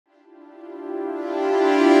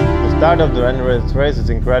start of the endurance race is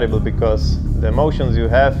incredible because the emotions you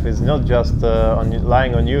have is not just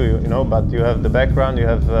lying on you, but you have the background, you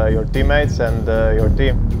have your teammates and your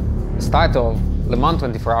team. The start of Le Mans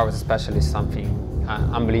 24 hours especially is something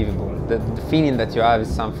unbelievable. The feeling that you have is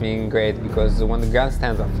something great because when the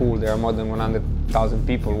grandstands are full, there are more than 100,000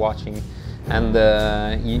 people watching, and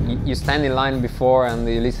you stand in line before and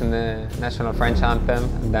you listen to the national French anthem,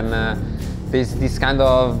 and then there's this kind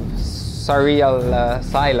of surreal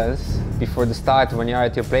silence before the start when you are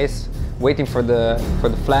at your place, waiting for the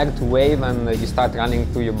flag to wave and you start running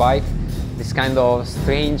to your bike. This kind of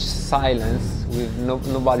strange silence with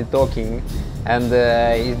nobody talking, and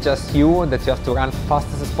it's just you that you have to run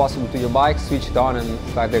fastest as possible to your bike, switch it on and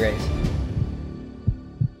start the race.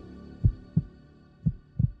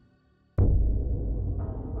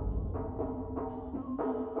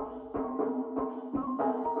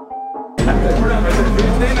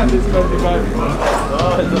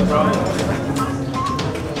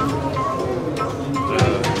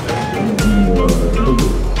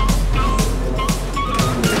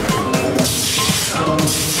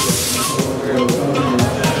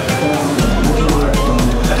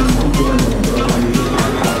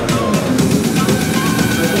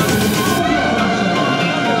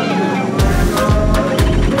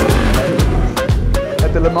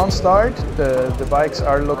 At the Le Mans start, the bikes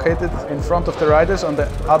are located in front of the riders on the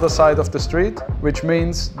other side of the street, which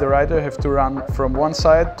means the rider have to run from one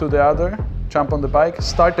side to the other, jump on the bike,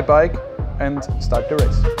 start the bike and start the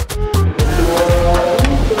race.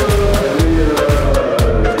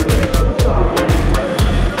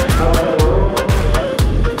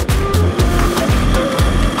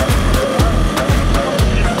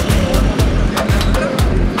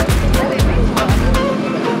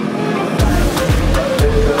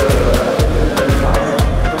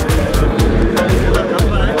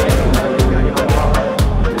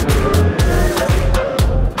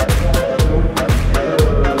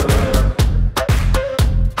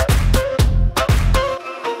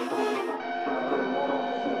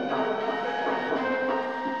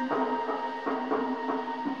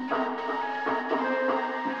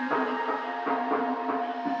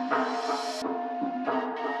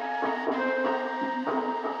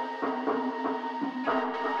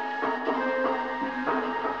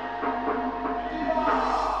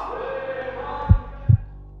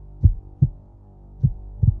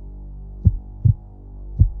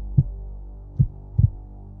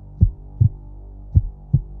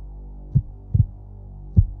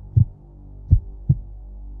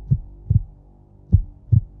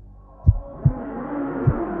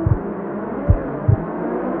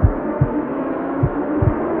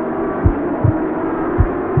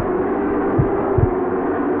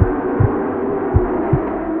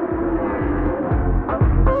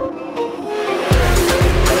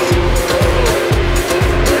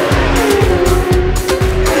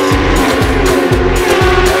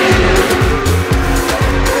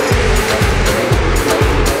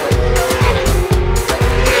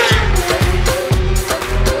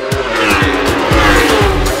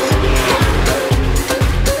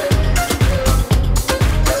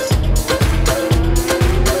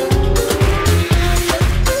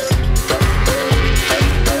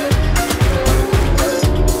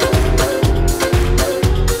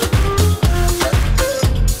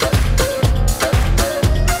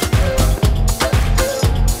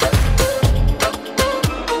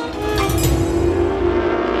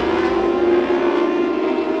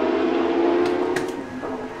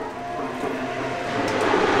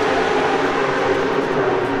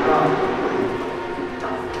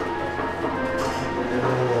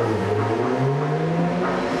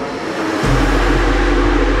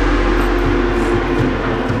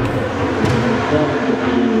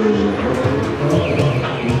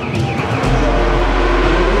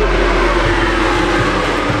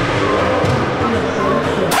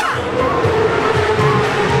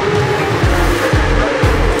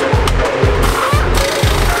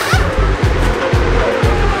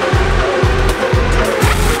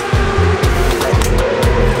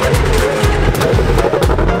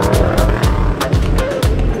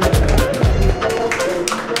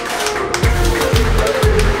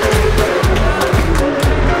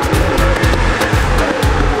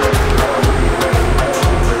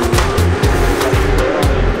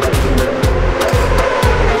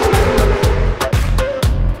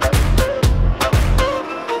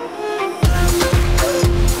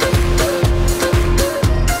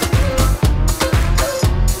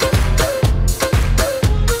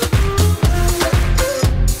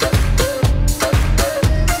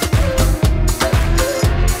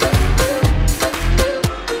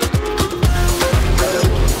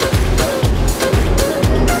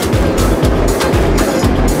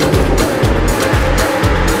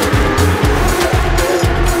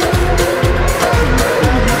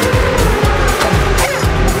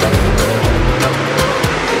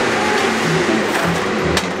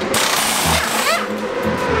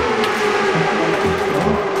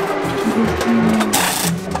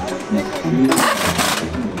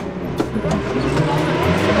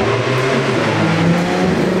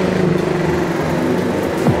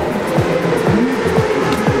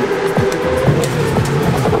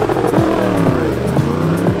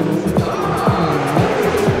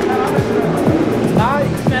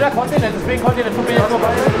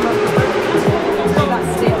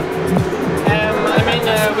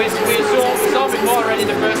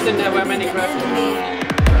 the end of me.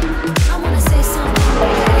 I wanna say something.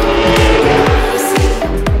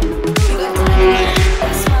 You got dynamite.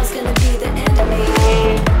 That smile's gonna be the end of me.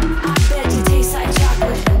 I bet you taste like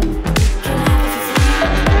chocolate. Can I have it for free?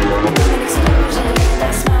 An explosion.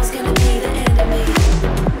 That smile's gonna be the end of me.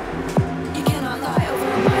 You cannot lie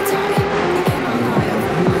over my time. You cannot lie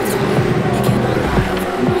over my time. You cannot lie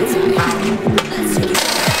over my time. Let's take it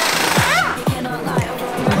back. You cannot lie over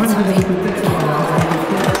my time. You cannot lie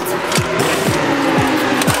over my time. Let's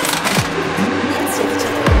take each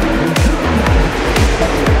other.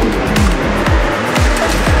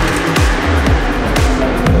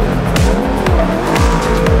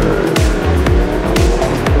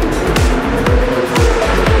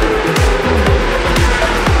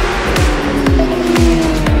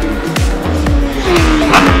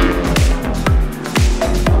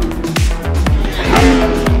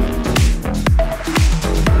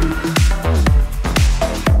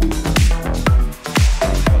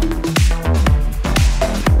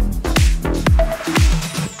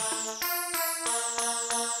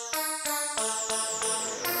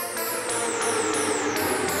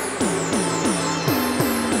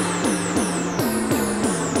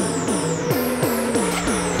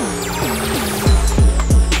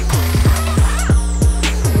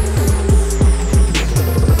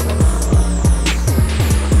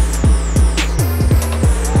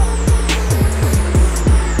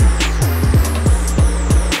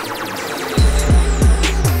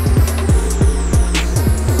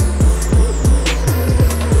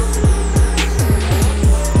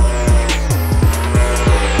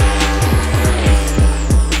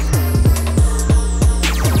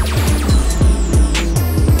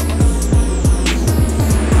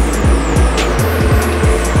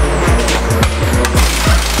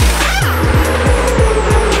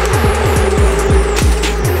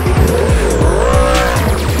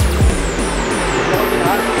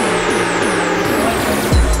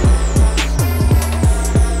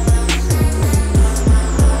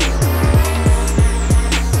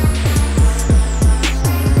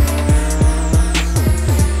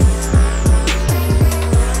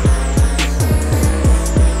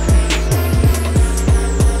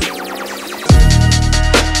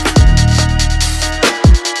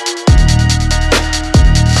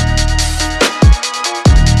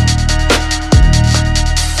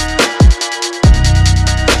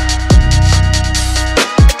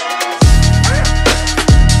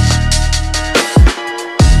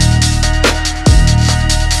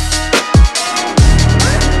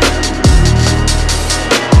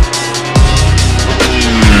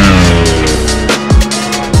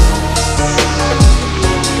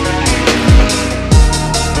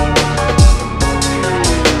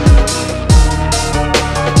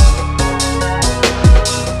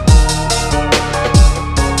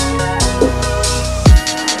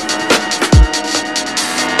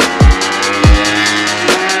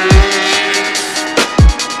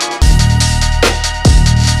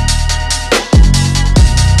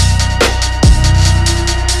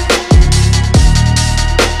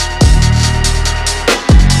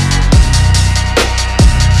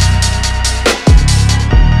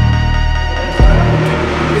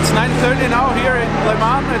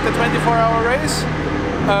 At the 24-hour race.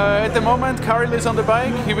 At the moment, Karel is on the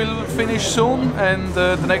bike. He will finish soon, and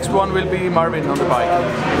the next one will be Marvin on the bike.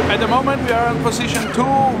 At the moment, we are on position 2.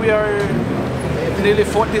 We are nearly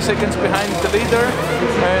 40 seconds behind the leader,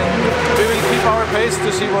 and we will keep our pace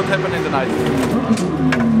to see what happens in the night.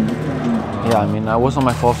 Yeah, I mean, I was on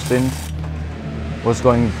my 4th stint. Was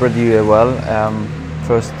going pretty well.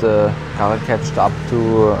 First, Karel catched up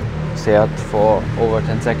to YART for over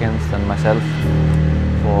 10 seconds, and myself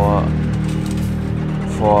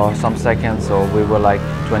for some seconds, so we were like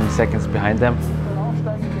 20 seconds behind them.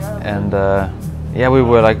 And yeah, we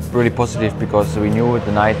were like really positive because we knew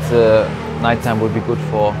the nighttime would be good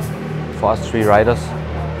for us 3 riders,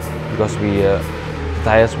 because the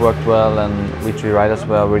tires worked well and we 3 riders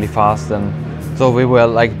were really fast, and so we were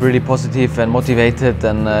like really positive and motivated.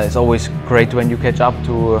 And it's always great when you catch up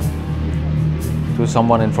to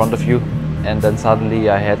someone in front of you. And then suddenly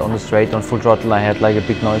I had on the straight on full throttle, I had like a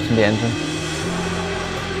big noise in the engine.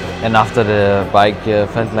 And after the bike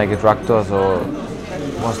felt like a tractor, so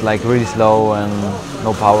it was like really slow and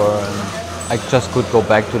no power. And I just could go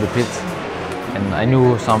back to the pit, and I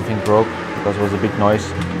knew something broke because it was a big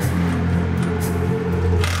noise.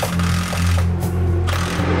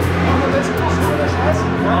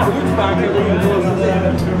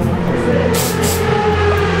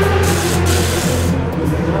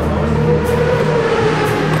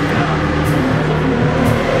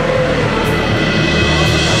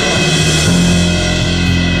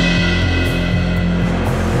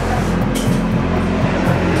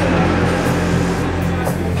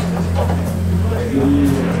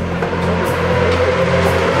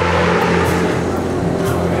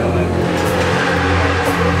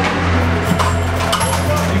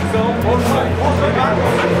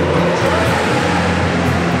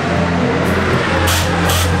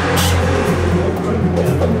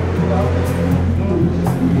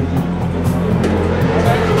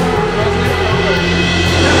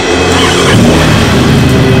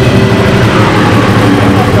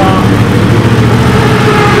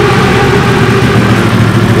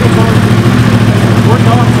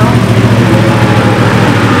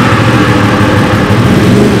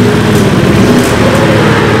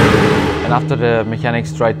 the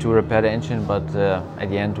mechanics tried to repair the engine, but at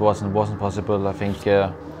the end wasn't possible. I think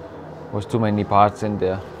was too many parts in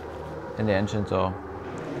the engine, so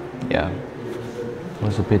yeah, it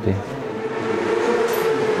was a pity.